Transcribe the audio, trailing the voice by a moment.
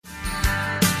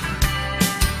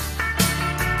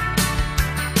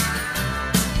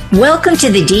Welcome to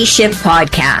the D-Shift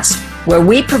podcast, where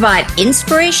we provide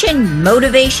inspiration,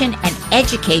 motivation, and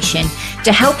education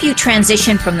to help you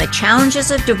transition from the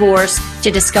challenges of divorce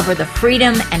to discover the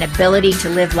freedom and ability to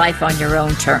live life on your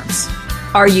own terms.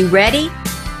 Are you ready?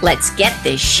 Let's get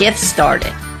this shift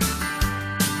started.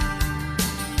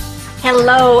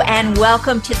 Hello, and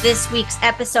welcome to this week's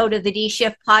episode of the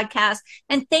D-Shift podcast.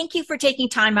 And thank you for taking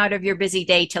time out of your busy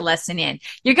day to listen in.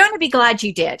 You're going to be glad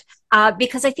you did,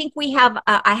 because I think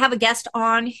I have a guest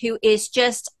on who is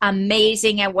just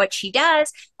amazing at what she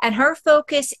does. And her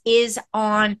focus is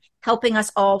on helping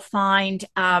us all find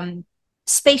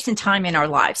space and time in our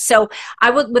lives. So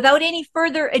without any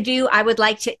further ado, I would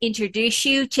like to introduce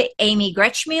you to Amy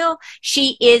Gretschmiel.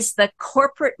 She is the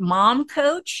corporate mom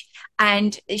coach,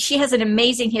 and she has an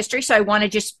amazing history. So I want to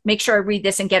just make sure I read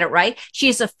this and get it right. She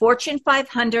is a Fortune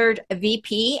 500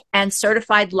 VP and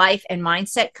certified life and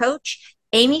mindset coach.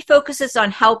 Amy focuses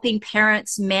on helping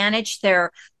parents manage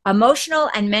their emotional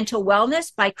and mental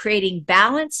wellness by creating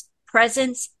balance,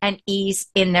 presence, and ease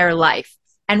in their life.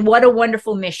 And what a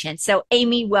wonderful mission. So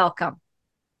Amy, welcome.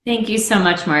 Thank you so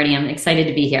much, Marty. I'm excited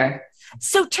to be here.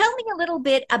 So tell me a little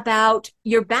bit about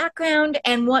your background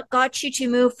and what got you to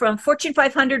move from Fortune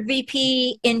 500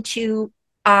 VP into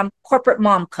corporate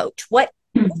mom coach. What's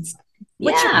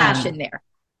your passion there?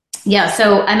 Yeah,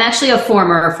 so I'm actually a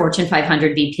former Fortune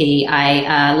 500 VP.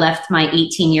 I left my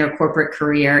 18-year corporate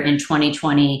career in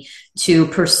 2020 to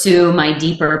pursue my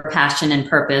deeper passion and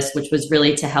purpose, which was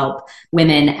really to help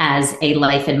women as a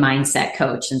life and mindset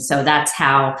coach. And so that's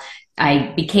how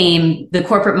I became the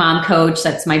corporate mom coach.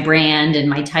 That's my brand and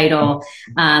my title.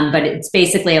 But it's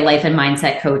basically a life and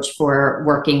mindset coach for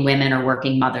working women or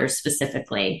working mothers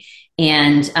specifically.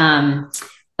 And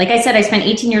like I said, I spent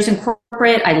 18 years in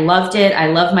corporate. I loved it. I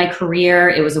loved my career.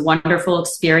 It was a wonderful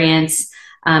experience.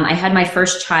 I had my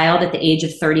first child at the age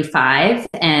of 35,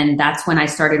 and that's when I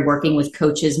started working with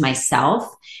coaches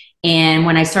myself. And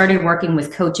when I started working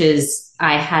with coaches,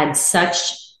 I had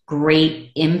such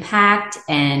great impact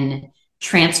and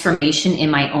transformation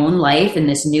in my own life and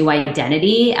this new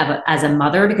identity as a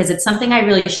mother, because it's something I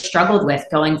really struggled with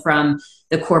going from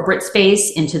the corporate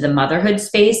space into the motherhood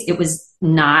space. It was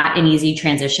not an easy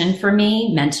transition for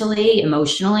me mentally,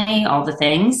 emotionally, all the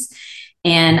things.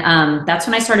 And that's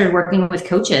when I started working with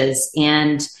coaches,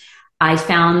 and I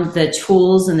found the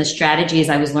tools and the strategies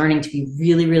I was learning to be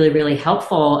really, really, really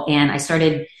helpful. And I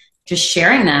started just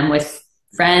sharing them with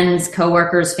friends,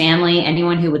 coworkers, family,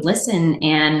 anyone who would listen.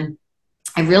 And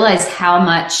I realized how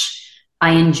much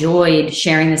I enjoyed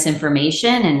sharing this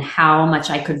information and how much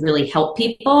I could really help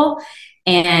people.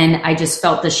 And I just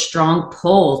felt this strong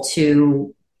pull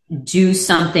to do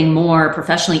something more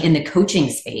professionally in the coaching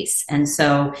space. And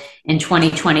so in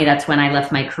 2020, that's when I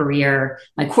left my career,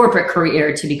 my corporate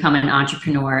career, to become an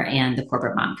entrepreneur and the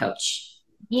corporate mom coach.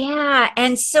 Yeah.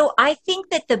 And so I think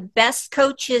that the best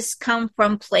coaches come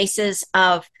from places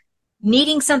of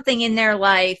needing something in their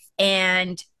life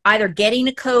and either getting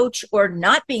a coach or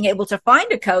not being able to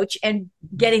find a coach and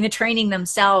getting the training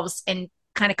themselves and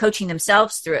kind of coaching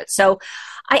themselves through it. So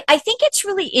I think it's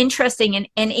really interesting. And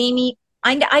Amy,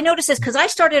 I noticed this because I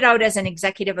started out as an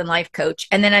executive and life coach,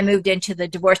 and then I moved into the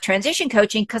divorce transition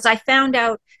coaching because I found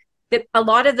out that a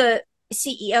lot of the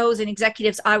CEOs and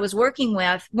executives I was working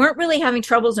with weren't really having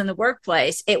troubles in the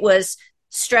workplace. It was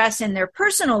stress in their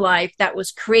personal life that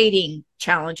was creating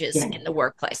challenges in the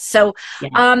workplace. So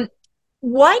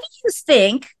why do you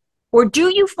think, or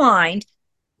do you find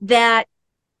that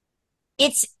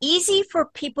it's easy for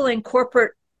people in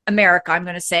corporate America, I'm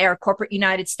going to say, or corporate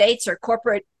United States or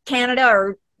corporate Canada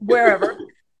or wherever,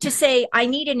 to say, I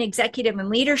need an executive and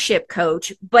leadership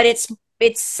coach, but it's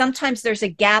sometimes there's a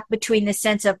gap between the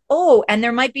sense of, and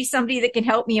there might be somebody that can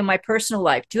help me in my personal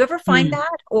life. Do you ever find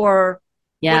that? Or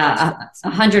yeah,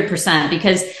 100%,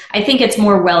 because I think it's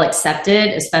more well accepted,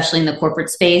 especially in the corporate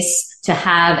space, to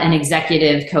have an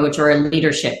executive coach or a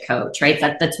leadership coach, right?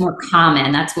 That's more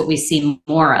common. That's what we see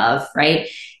more of, right?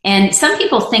 And some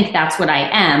people think that's what I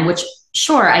am, which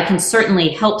sure, I can certainly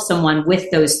help someone with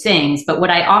those things. But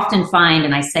what I often find,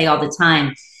 and I say all the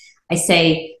time, I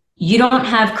say, you don't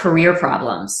have career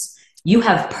problems. You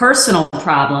have personal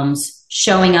problems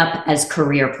showing up as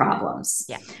career problems.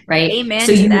 Yeah. Right. Amen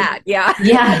to that. Yeah.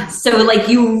 Yeah. So like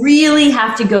you really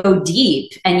have to go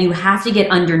deep and you have to get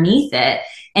underneath it.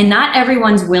 And not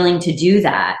everyone's willing to do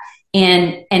that.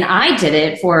 And I did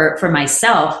it for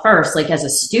myself first, like as a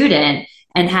student,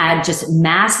 and had just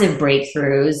massive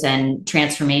breakthroughs and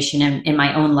transformation in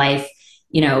my own life,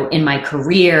 you know, in my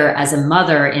career as a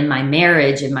mother, in my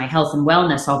marriage, in my health and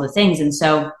wellness, all the things. And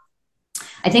so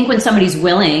I think when somebody's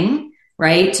willing,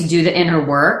 right, to do the inner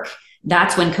work,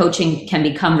 that's when coaching can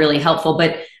become really helpful.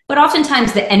 But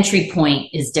oftentimes the entry point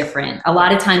is different. A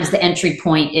lot of times the entry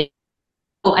point is,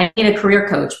 oh, I need a career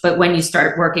coach. But when you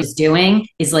start working,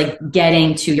 is like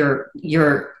getting to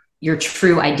your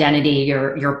true identity,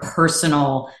 your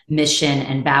personal mission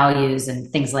and values and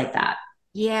things like that.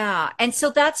 Yeah. And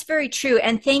so that's very true.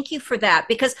 And thank you for that,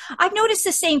 because I've noticed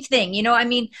the same thing. I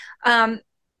mean,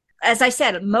 as I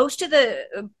said,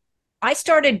 I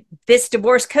started this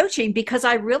divorce coaching because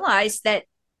I realized that,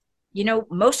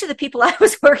 most of the people I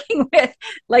was working with,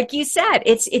 like you said,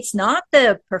 it's not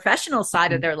the professional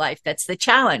side of their life that's the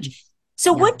challenge.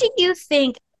 So what do you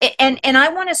think? And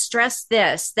I want to stress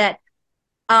this, that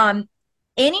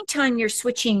anytime you're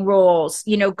switching roles,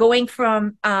 going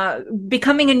from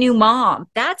becoming a new mom,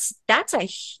 that's a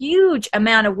huge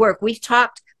amount of work. We've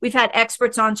had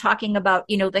experts on talking about,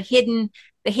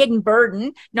 the hidden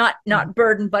burden, not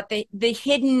burden, but the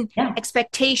hidden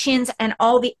expectations and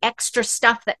all the extra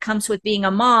stuff that comes with being a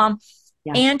mom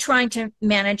and trying to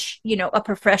manage, a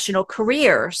professional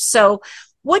career. So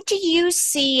what do you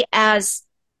see as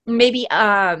maybe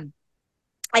a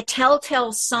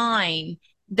telltale sign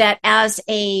that as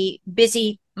a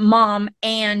busy mom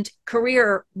and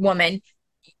career woman,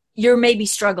 you're maybe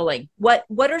struggling? What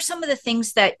are some of the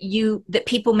things that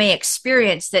people may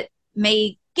experience that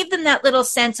may give them that little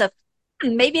sense of,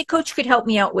 maybe a coach could help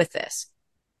me out with this?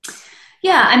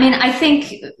 Yeah, I mean, I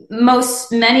think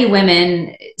many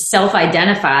women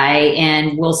self-identify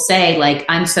and will say, like,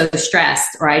 I'm so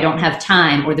stressed, or I don't have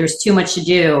time, or there's too much to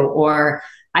do, or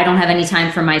I don't have any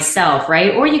time for myself,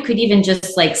 right? Or you could even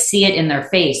just like see it in their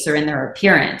face or in their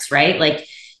appearance, right? Like,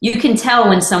 you can tell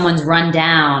when someone's run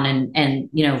down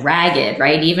and ragged,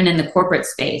 right? Even in the corporate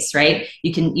space, right?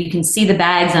 You can see the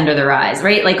bags under their eyes,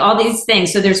 right? Like all these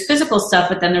things. So there's physical stuff,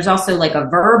 but then there's also like a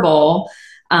verbal,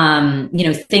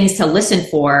 things to listen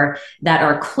for that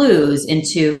are clues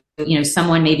into,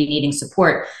 someone maybe needing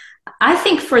support. I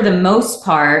think for the most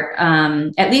part,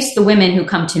 at least the women who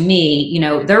come to me,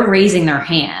 they're raising their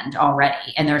hand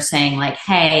already and they're saying like,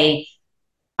 hey,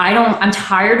 I'm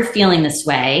tired of feeling this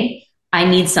way. I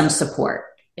need some support,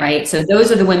 right? So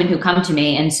those are the women who come to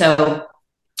me. And so,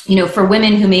 for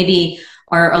women who maybe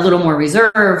are a little more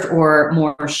reserved or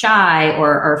more shy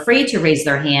or are afraid to raise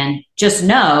their hand, just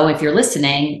know, if you're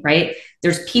listening, right,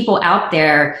 there's people out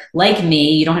there like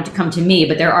me. You don't have to come to me,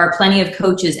 but there are plenty of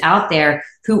coaches out there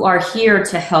who are here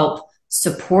to help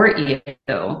support you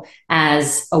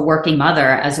as a working mother,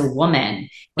 as a woman.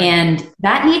 Right. And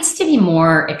that needs to be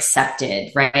more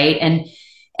accepted, right?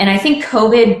 And I think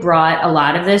COVID brought a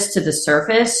lot of this to the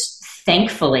surface,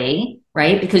 thankfully,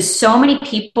 right? Because so many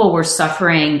people were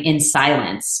suffering in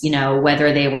silence,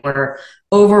 whether they were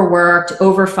overworked,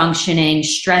 overfunctioning,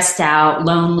 stressed out,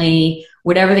 lonely,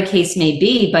 whatever the case may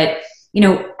be. But,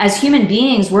 as human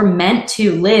beings, we're meant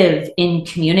to live in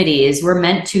communities. We're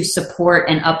meant to support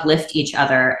and uplift each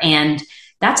other. And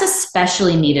that's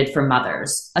especially needed for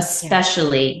mothers,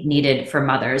 needed for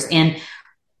mothers. And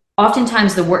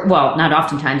oftentimes not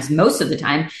oftentimes, most of the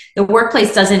time, the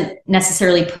workplace doesn't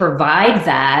necessarily provide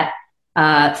that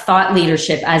thought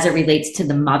leadership as it relates to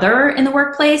the mother in the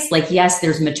workplace. Like, yes,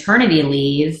 there's maternity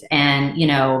leave and,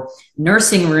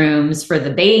 nursing rooms for the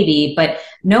baby, but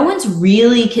no one's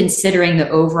really considering the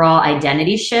overall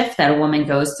identity shift that a woman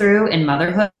goes through in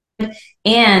motherhood.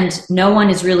 And no one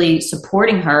is really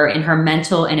supporting her in her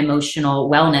mental and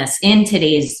emotional wellness in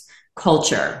today's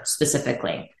culture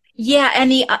specifically. Yeah.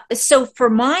 And so for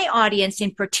my audience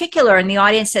in particular, and the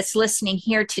audience that's listening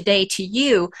here today to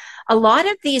you, a lot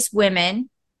of these women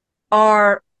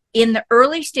are in the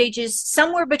early stages,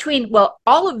 somewhere between,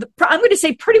 I'm going to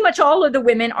say pretty much all of the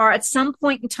women are at some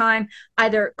point in time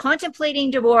either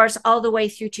contemplating divorce all the way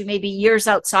through to maybe years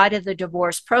outside of the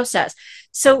divorce process.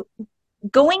 So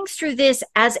going through this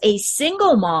as a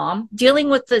single mom, dealing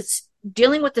with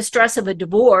the stress of a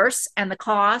divorce and the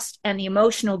cost and the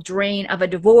emotional drain of a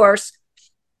divorce,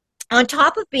 on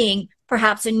top of being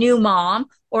perhaps a new mom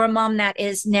or a mom that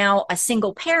is now a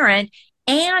single parent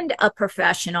and a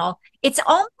professional, it's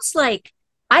almost like,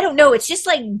 I don't know, it's just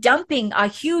like dumping a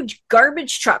huge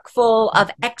garbage truck full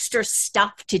of extra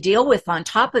stuff to deal with on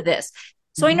top of this.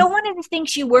 So I know one of the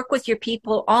things you work with your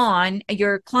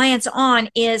clients on,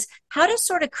 is how to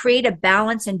sort of create a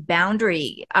balance and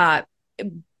boundary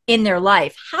in their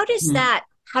life. How does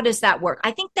that work?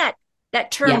 I think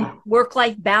that term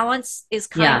work-life balance is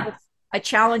kind of a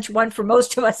challenge one for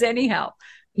most of us anyhow.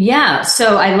 Yeah.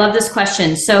 So I love this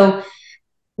question. So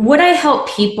what I help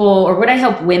people, or what I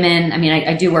help women, I mean,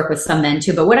 I do work with some men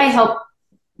too, but what I help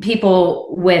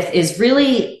people with is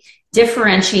really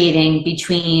differentiating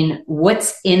between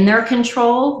what's in their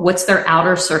control, what's their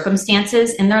outer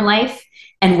circumstances in their life,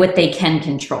 and what they can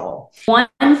control. One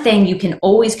thing you can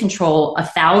always control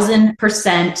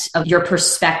 1,000% of your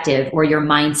perspective or your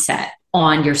mindset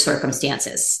on your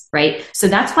circumstances, right? So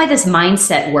that's why this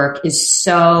mindset work is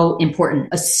so important,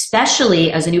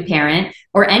 especially as a new parent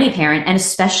or any parent, and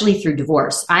especially through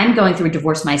divorce. I'm going through a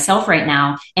divorce myself right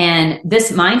now. And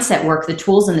this mindset work, the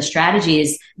tools and the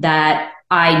strategies that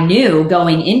I knew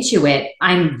going into it,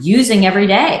 I'm using every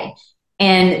day.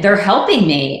 And they're helping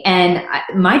me. And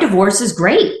my divorce is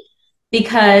great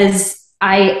because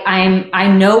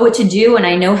I know what to do, and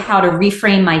I know how to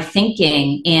reframe my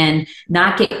thinking and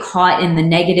not get caught in the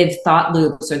negative thought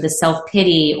loops or the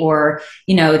self-pity or,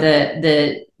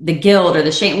 the guilt or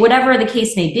the shame, whatever the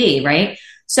case may be. Right.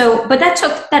 So, but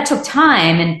that took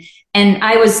time. And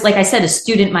I was, like I said, a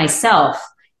student myself,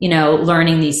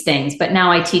 learning these things, but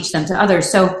now I teach them to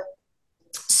others.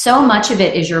 So much of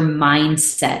it is your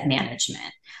mindset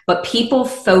management, but people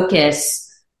focus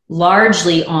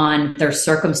largely on their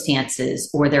circumstances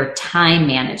or their time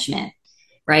management,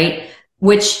 right?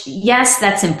 Which, yes,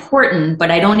 that's important,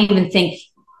 but I don't even think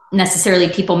necessarily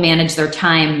people manage their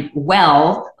time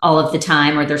well all of the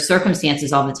time or their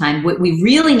circumstances all the time. What we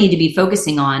really need to be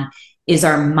focusing on is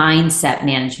our mindset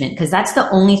management, because that's the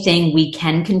only thing we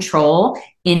can control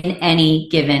in any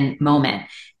given moment.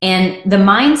 And the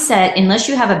mindset, unless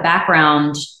you have a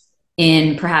background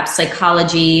in perhaps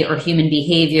psychology or human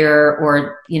behavior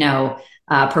or,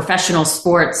 professional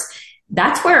sports,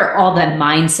 that's where all the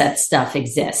mindset stuff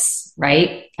exists,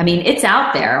 right? I mean, it's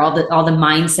out there, all the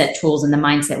mindset tools and the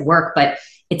mindset work, but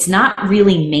it's not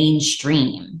really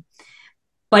mainstream.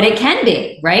 But it can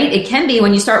be, right? It can be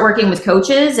when you start working with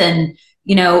coaches, and,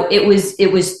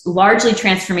 it was largely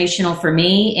transformational for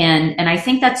me. And I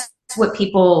think that's what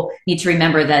people need to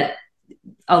remember, that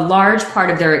a large part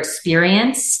of their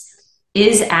experience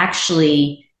is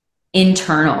actually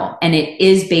internal, and it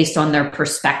is based on their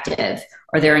perspective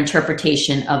or their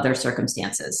interpretation of their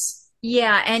circumstances.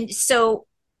 Yeah. And so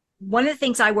one of the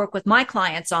things I work with my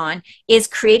clients on is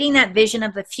creating that vision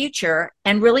of the future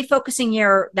and really focusing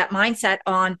that mindset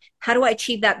on how do I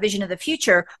achieve that vision of the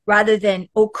future, rather than,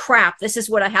 oh crap, this is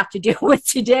what I have to deal with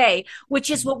today, which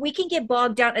is what we can get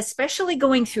bogged down, especially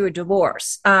going through a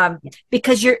divorce.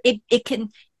 Because it can,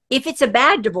 if it's a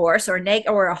bad divorce or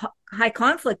a high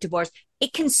conflict divorce,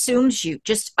 it consumes you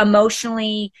just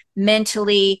emotionally,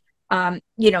 mentally,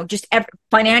 just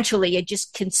financially. It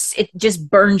just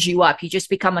burns you up. You just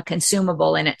become a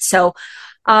consumable in it. So,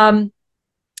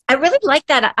 I really like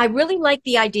that. I really like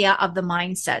the idea of the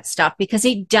mindset stuff, because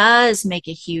it does make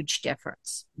a huge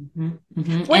difference. Mm-hmm,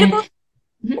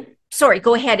 mm-hmm. Sorry,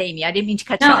 go ahead, Amy. I didn't mean to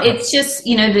cut you off. No, it's just,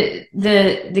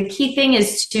 the key thing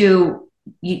is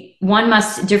one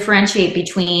must differentiate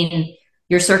between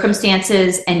your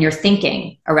circumstances and your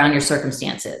thinking around your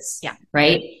circumstances. Yeah.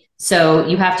 Right. So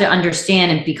you have to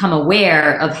understand and become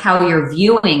aware of how you're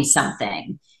viewing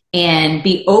something, and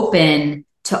be open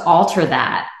to alter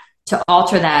that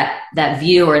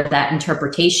view or that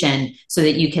interpretation, so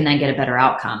that you can then get a better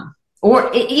outcome.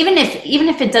 Or even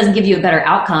if it doesn't give you a better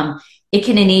outcome, it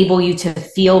can enable you to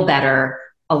feel better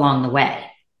along the way.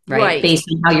 Right. Based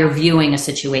on how you're viewing a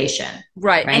situation.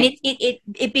 Right. And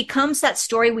it becomes that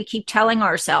story we keep telling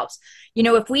ourselves.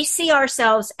 If we see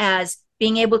ourselves as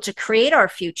being able to create our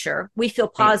future, we feel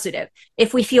positive. Right.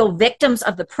 If we feel victims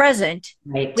of the present,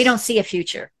 we don't see a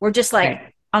future. We're just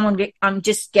like, I'm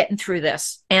just getting through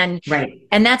this. And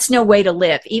that's no way to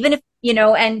live. Even if,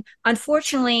 and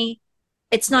unfortunately,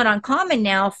 it's not uncommon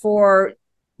now for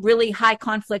really high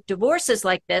conflict divorces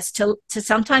like this to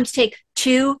sometimes take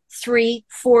 2, 3,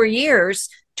 4 years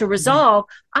to resolve.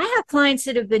 Mm-hmm. I have clients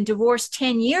that have been divorced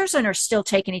 10 years and are still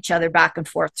taking each other back and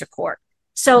forth to court.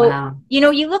 So, wow.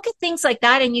 You look at things like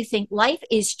that and you think life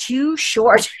is too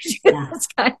short to do this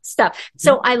kind of stuff. Mm-hmm.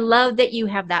 So I love that you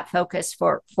have that focus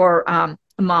for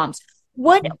moms.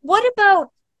 What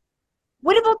about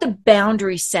the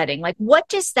boundary setting? Like, what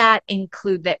does that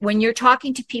include, that when you're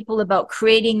talking to people about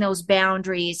creating those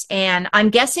boundaries? And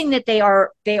I'm guessing that they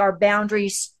are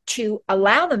boundaries to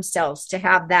allow themselves to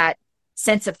have that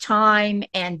sense of time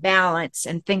and balance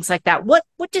and things like that. What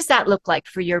does that look like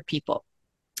for your people?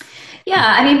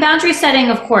 Yeah. I mean, boundary setting,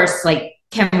 of course,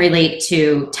 can relate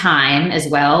to time as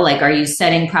well. Like, are you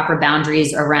setting proper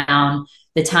boundaries around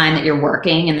the time that you're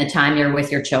working and the time you're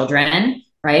with your children?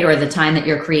 Right? Or the time that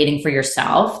you're creating for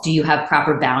yourself? Do you have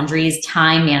proper boundaries,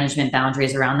 time management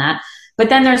boundaries around that? But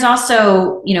then there's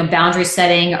also, boundary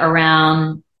setting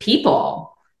around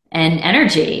people and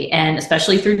energy, and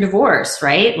especially through divorce,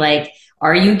 right? Like,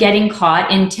 Are you getting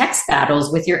caught in text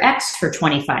battles with your ex for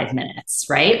 25 minutes,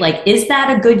 right? Like, is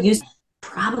that a good use?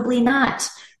 Probably not,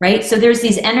 right? So there's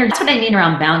these energy. That's what I mean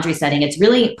around boundary setting. It's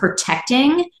really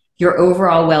protecting your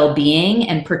overall well-being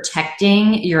and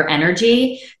protecting your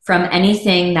energy from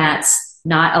anything that's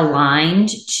not aligned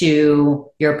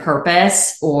to your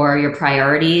purpose or your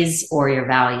priorities or your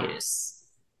values.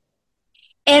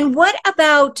 And what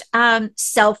about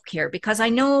self-care? Because I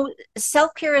know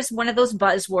self-care is one of those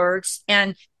buzzwords.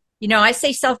 And, I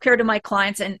say self-care to my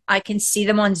clients and I can see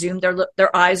them on Zoom.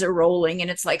 Their eyes are rolling and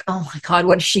it's like, oh my God,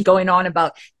 what is she going on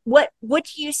about? What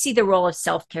do you see the role of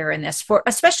self-care in this for,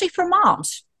 especially for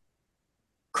moms?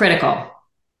 Critical.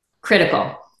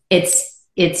 It's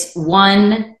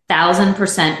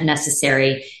 1,000%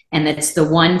 necessary. And it's the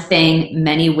one thing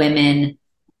many women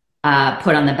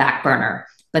put on the back burner.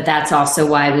 But that's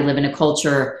also why we live in a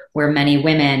culture where many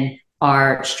women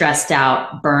are stressed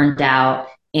out, burned out,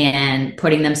 and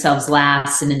putting themselves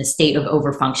last and in a state of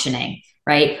overfunctioning,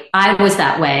 right? I was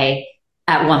that way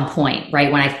at one point,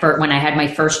 right? When I had my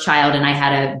first child and I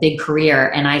had a big career,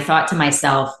 and I thought to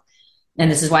myself, and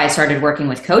this is why I started working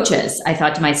with coaches, I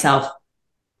thought to myself,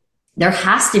 there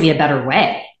has to be a better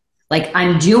way. Like,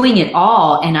 I'm doing it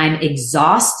all and I'm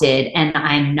exhausted and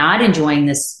I'm not enjoying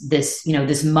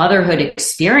this motherhood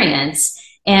experience.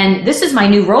 And this is my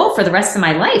new role for the rest of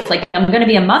my life. Like, I'm going to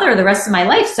be a mother the rest of my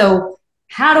life. So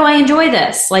how do I enjoy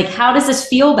this? Like, how does this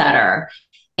feel better?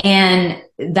 And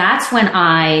that's when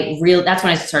I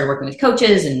started working with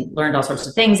coaches and learned all sorts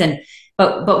of things.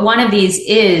 But one of these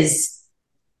is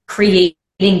creating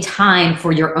time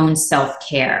for your own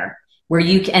self-care, where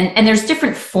you can, and there's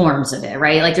different forms of it,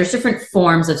 right? Like, there's different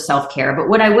forms of self-care. But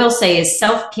what I will say is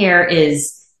self-care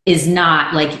is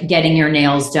not like getting your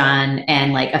nails done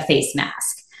and like a face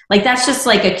mask. Like, that's just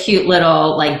like a cute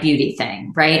little like beauty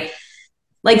thing, right?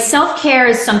 Like, self-care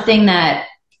is something that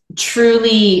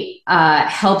truly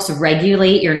helps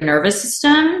regulate your nervous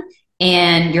system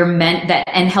and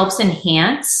and helps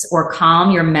enhance or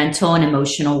calm your mental and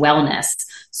emotional wellness,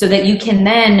 so that you can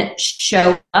then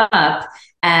show up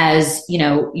as,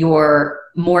 your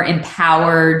more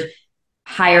empowered,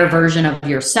 higher version of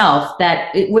yourself,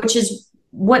 which is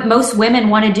what most women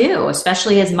want to do,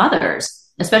 especially as mothers,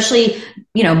 especially,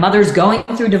 mothers going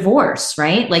through divorce,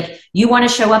 right? Like, you want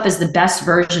to show up as the best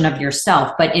version of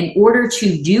yourself. But in order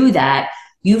to do that,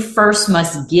 you first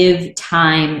must give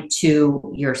time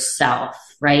to yourself,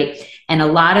 right? And a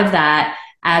lot of that,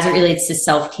 as it relates to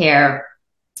self-care,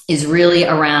 is really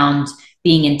around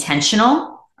being intentional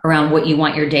around what you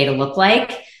want your day to look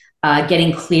like,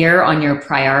 getting clear on your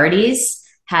priorities,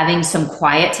 having some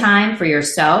quiet time for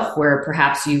yourself where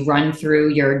perhaps you run through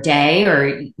your day,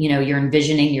 or, you're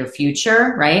envisioning your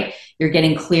future, right? You're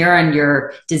getting clear on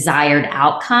your desired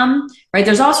outcome, right?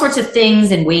 There's all sorts of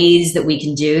things and ways that we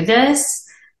can do this.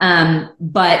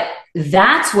 But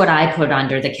that's what I put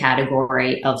under the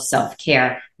category of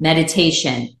self-care: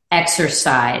 meditation,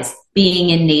 exercise, being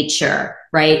in nature,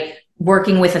 right?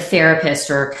 Working with a therapist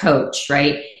or a coach,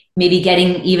 right? Maybe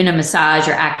getting even a massage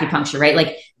or acupuncture, right?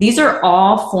 Like, these are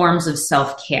all forms of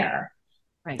self-care,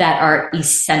 right, that are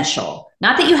essential.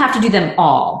 Not that you have to do them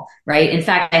all, right? In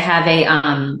fact, I have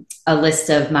a list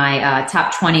of my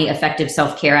top 20 effective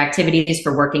self-care activities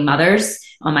for working mothers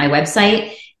on my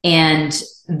website. And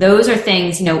those are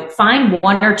things, find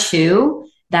one or two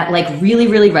that like really,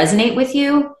 really resonate with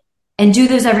you and do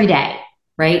those every day,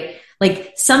 right?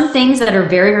 Like, some things that are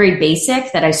very, very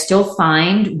basic that I still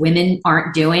find women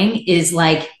aren't doing is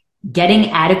like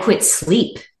getting adequate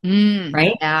sleep,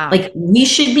 right? Yeah. Like, we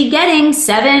should be getting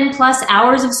 7+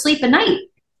 hours of sleep a night.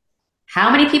 How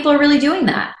many people are really doing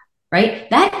that, right?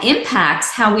 That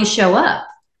impacts how we show up,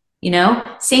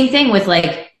 Same thing with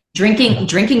like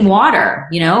drinking water,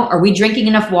 Are we drinking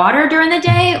enough water during the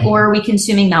day, or are we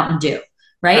consuming Mountain Dew,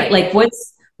 right? Like,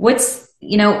 what's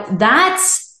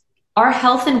that's, our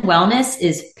health and wellness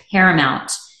is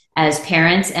paramount as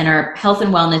parents, and our health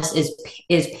and wellness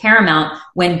is paramount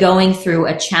when going through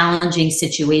a challenging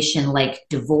situation like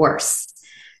divorce.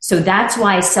 So that's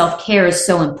why self-care is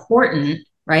so important,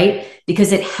 right?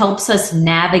 Because it helps us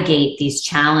navigate these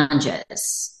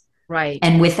challenges. Right.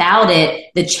 And without it,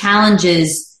 the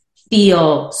challenges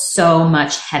feel so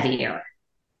much heavier.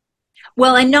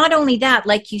 Well, and not only that,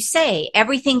 like you say,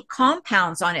 everything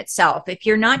compounds on itself. If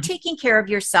you're not taking care of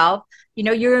yourself,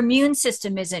 your immune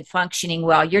system isn't functioning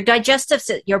well. Your digestive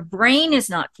system, your brain is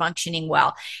not functioning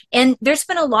well. And there's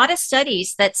been a lot of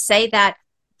studies that say that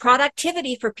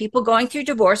productivity for people going through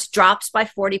divorce drops by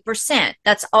 40%.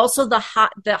 That's also the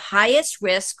highest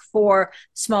risk for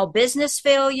small business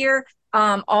failure.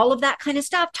 All of that kind of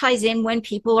stuff ties in when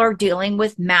people are dealing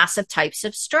with massive types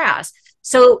of stress.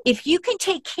 So if you can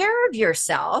take care of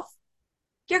yourself,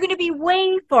 you're going to be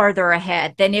way farther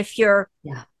ahead than if you're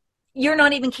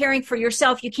not even caring for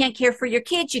yourself. You can't care for your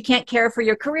kids. You can't care for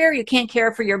your career. You can't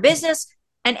care for your business.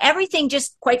 And everything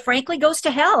just, quite frankly, goes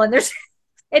to hell. And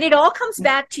it all comes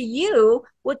back to you.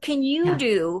 What can you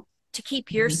do to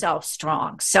keep yourself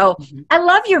strong? So I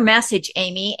love your message,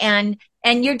 Amy. And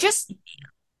you're just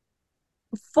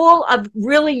full of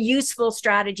really useful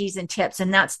strategies and tips.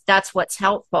 And that's what's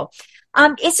helpful.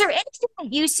 Is there anything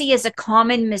that you see as a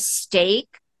common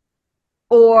mistake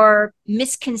or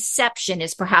misconception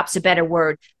is perhaps a better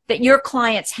word that your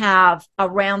clients have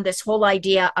around this whole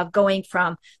idea of going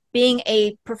from being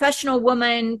a professional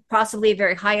woman, possibly a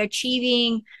very high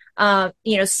achieving,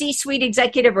 C-suite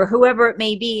executive or whoever it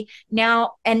may be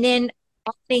now, and then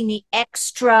adding the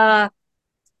extra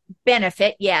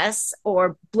benefit, yes,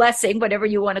 or blessing, whatever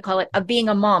you want to call it, of being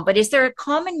a mom. But is there a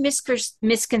common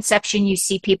misconception you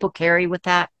see people carry with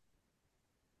that?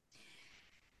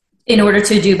 In order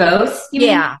to do both?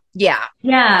 Yeah.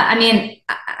 I mean,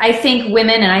 I think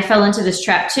women, and I fell into this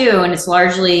trap too, and it's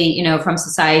largely, from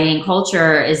society and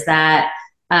culture, is that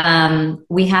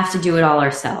we have to do it all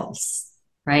ourselves,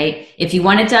 right? If you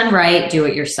want it done right, do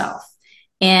it yourself.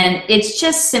 And it's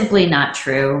just simply not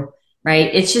true,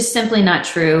 right? It's just simply not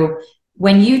true.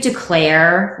 When you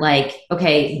declare like,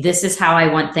 okay, this is how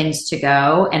I want things to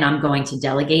go, and I'm going to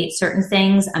delegate certain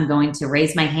things. I'm going to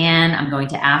raise my hand. I'm going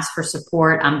to ask for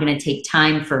support. I'm going to take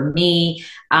time for me.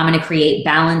 I'm going to create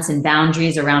balance and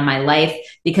boundaries around my life,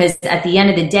 because at the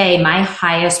end of the day, my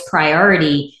highest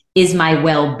priority is my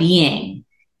well-being.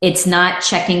 It's not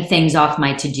checking things off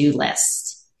my to-do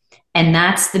list. And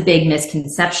that's the big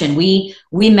misconception. We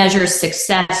measure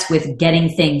success with getting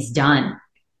things done,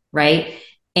 right?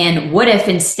 And what if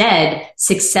instead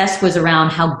success was around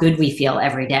how good we feel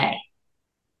every day?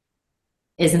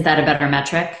 Isn't that a better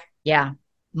metric? Yeah,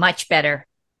 much better.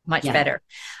 Much better.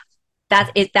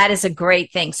 That is a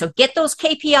great thing. So get those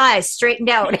KPIs straightened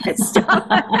out and stuff.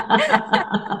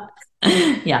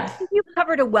 Yeah. You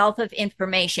covered a wealth of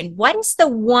information. What is the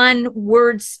one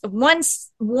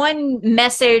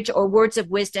message or words of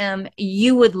wisdom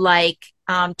you would like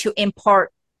to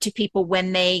impart to people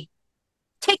when they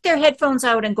take their headphones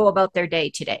out and go about their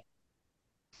day today?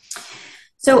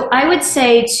 So I would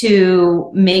say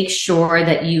to make sure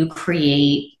that you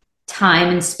create time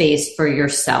and space for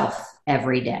yourself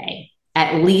every day,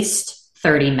 at least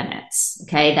 30 minutes.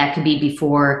 Okay. That could be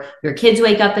before your kids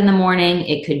wake up in the morning.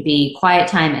 It could be quiet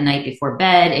time at night before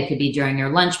bed. It could be during your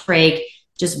lunch break.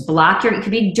 Just it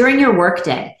could be during your work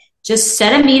day. Just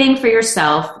set a meeting for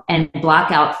yourself and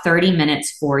block out 30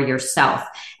 minutes for yourself.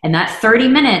 And that 30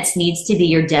 minutes needs to be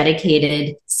your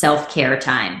dedicated self-care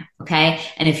time. Okay.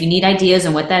 And if you need ideas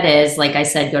on what that is, like I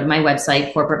said, go to my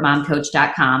website,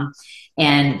 corporatemomcoach.com,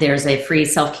 and there's a free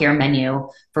self-care menu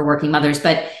for working mothers.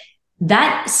 But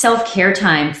that self-care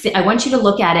time, I want you to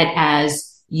look at it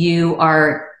as you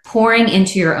are pouring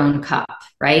into your own cup,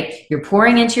 right? You're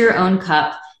pouring into your own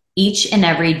cup each and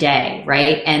every day,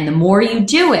 right? And the more you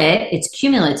do it, it's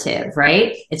cumulative,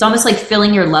 right? It's almost like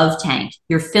filling your love tank.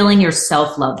 You're filling your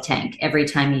self-love tank every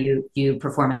time you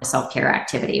perform a self-care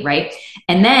activity, right?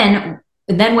 And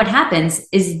then what happens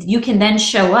is you can then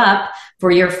show up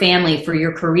for your family, for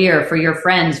your career, for your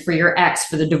friends, for your ex,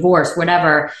 for the divorce,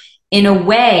 whatever, in a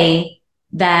way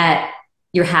that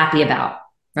you're happy about,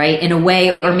 right? In a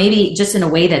way, or maybe just in a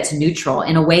way that's neutral,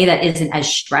 in a way that isn't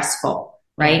as stressful.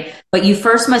 Right? But you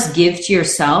first must give to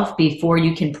yourself before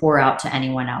you can pour out to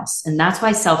anyone else. And that's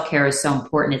why self-care is so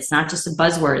important. It's not just a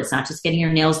buzzword. It's not just getting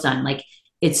your nails done. Like,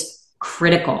 it's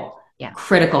critical,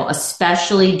 critical,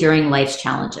 especially during life's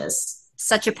challenges.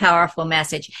 Such a powerful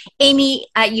message. Amy,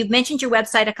 you've mentioned your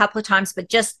website a couple of times, but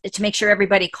just to make sure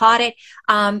everybody caught it,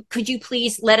 could you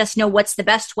please let us know what's the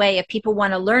best way if people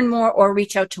want to learn more or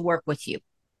reach out to work with you?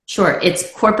 Sure. It's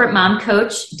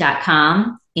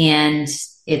corporatemomcoach.com, and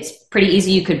it's pretty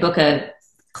easy. You could book a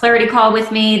clarity call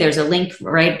with me. There's a link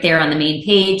right there on the main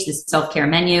page. The self-care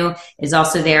menu is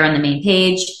also there on the main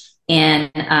page. And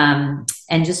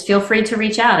just feel free to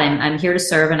reach out. I'm here to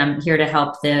serve, and I'm here to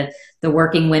help the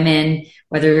working women,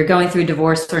 whether you're going through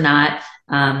divorce or not.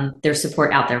 There's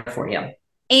support out there for you.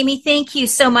 Amy, thank you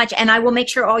so much. And I will make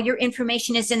sure all your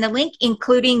information is in the link,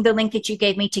 including the link that you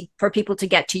gave me for people to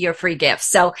get to your free gift.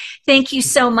 So thank you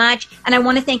so much. And I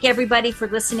want to thank everybody for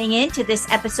listening in to this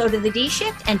episode of The D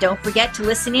Shift. And don't forget to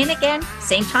listen in again,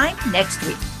 same time next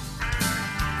week.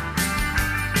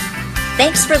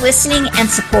 Thanks for listening and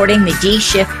supporting the D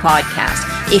Shift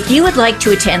podcast. If you would like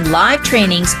to attend live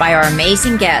trainings by our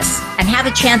amazing guests and have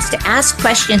a chance to ask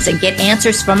questions and get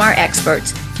answers from our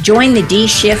experts, Join the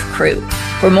D-Shift crew.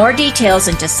 For more details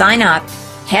and to sign up,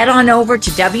 head on over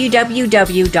to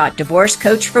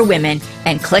www.divorcecoachforwomen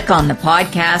and click on the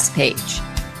podcast page.